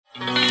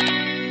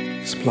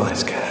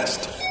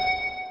Splicecast.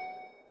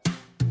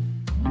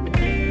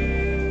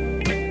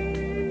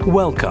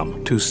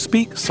 Welcome to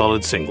Speak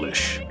Solid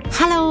Singlish.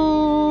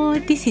 Hello,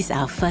 this is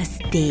our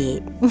first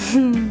date.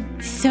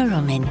 So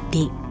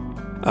romantic.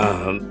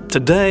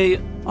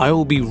 Today, I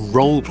will be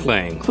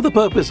role-playing for the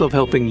purpose of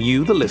helping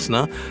you, the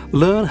listener,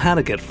 learn how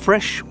to get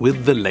fresh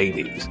with the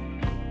ladies.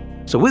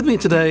 So with me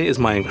today is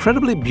my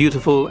incredibly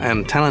beautiful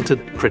and talented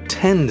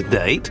pretend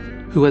date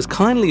who has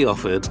kindly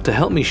offered to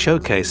help me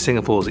showcase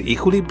Singapore's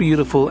equally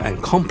beautiful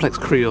and complex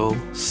Creole,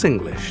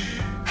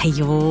 Singlish.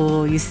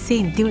 Aiyo, you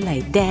say until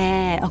like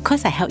that. Of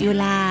course I help you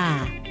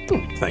lah.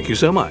 Thank you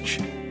so much.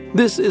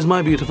 This is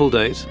my beautiful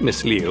date,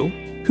 Miss Liu,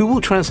 who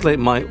will translate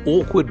my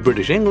awkward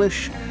British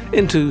English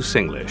into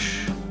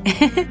Singlish.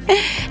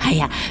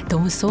 Aiya,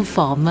 don't so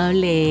formal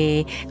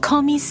leh.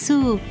 Call me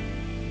Sue.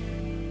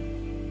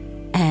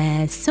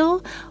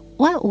 So,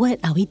 what word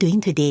are we doing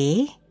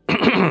today?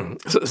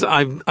 So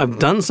I've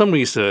done some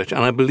research,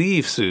 and I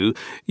believe, Sue,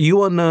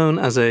 you are known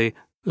as a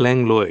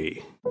Lang Loi.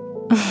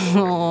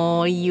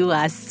 Oh, you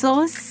are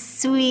so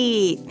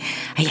sweet.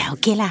 Aiya,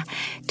 okay lah.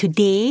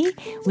 Today,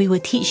 we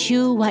will teach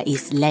you what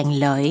is Lang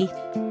Loi.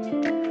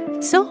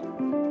 So,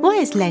 what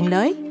is Lang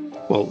Loi?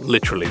 Well,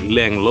 literally,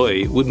 Lang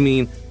Loi would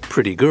mean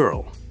pretty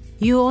girl.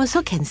 You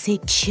also can say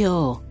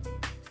chill.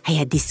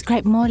 Aiya,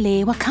 describe more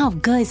leh. What kind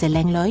of girl is a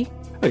Lang Loi?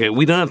 Okay,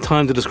 we don't have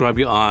time to describe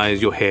your eyes,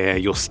 your hair,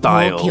 your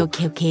style.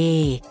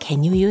 Okay.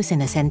 Can you use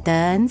in a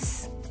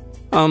sentence?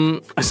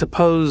 I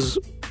suppose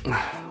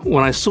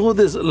when I saw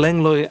this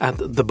Lang Loi at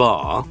the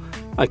bar,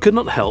 I could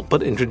not help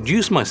but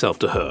introduce myself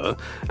to her,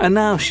 and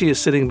now she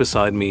is sitting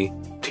beside me,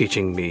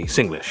 teaching me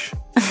Singlish.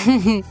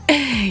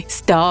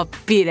 Stop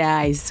it,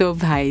 it's so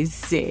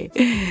paise.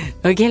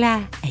 Okay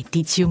lah, I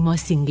teach you more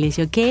Singlish,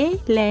 okay?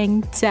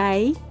 Lang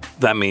Zai.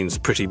 That means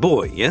pretty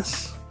boy,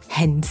 yes?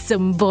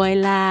 Handsome boy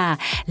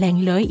lah.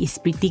 Lang Loi is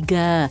pretty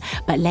girl,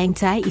 but Lang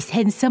Zai is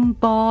handsome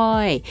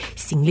boy.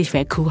 Singlish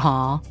very cool,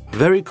 huh?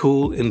 Very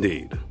cool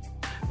indeed.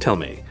 Tell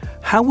me,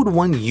 how would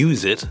one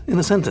use it in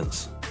a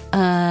sentence?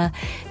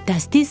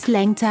 Does this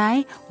Lang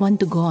Zai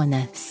want to go on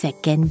a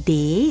second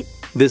date?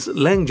 This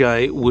Lang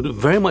Jai would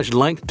very much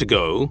like to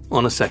go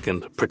on a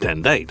second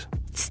pretend date.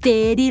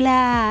 Steady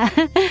lah.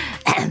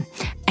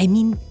 I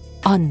mean,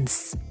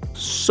 ons.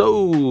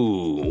 So,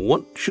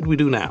 what should we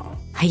do now?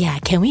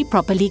 Aiya, can we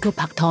properly go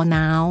Pak Tor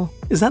now?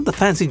 Is that the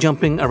fancy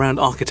jumping around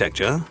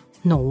architecture?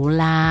 No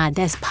lah,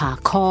 that's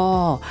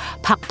parkour.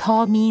 Pak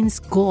Tor means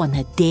go on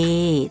a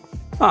date.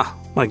 Ah,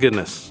 my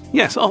goodness.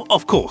 Yes,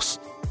 of course.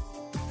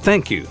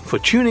 Thank you for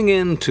tuning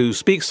in to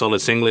Speak Solid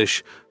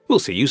Singlish. We'll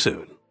see you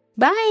soon.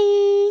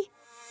 Bye!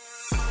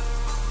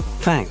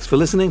 Thanks for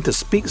listening to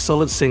Speak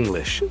Solid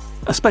Singlish,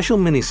 a special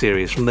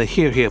mini-series from the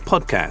Hear Here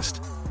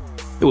podcast.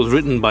 It was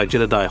written by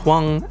Jedediah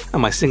Huang,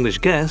 and my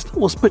Singlish guest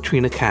was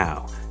Patrina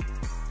Cow.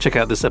 Check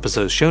out this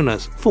episode's show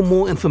notes for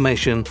more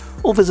information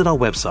or visit our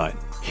website,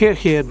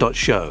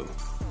 hearhere.show.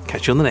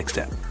 Catch you on the next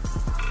step.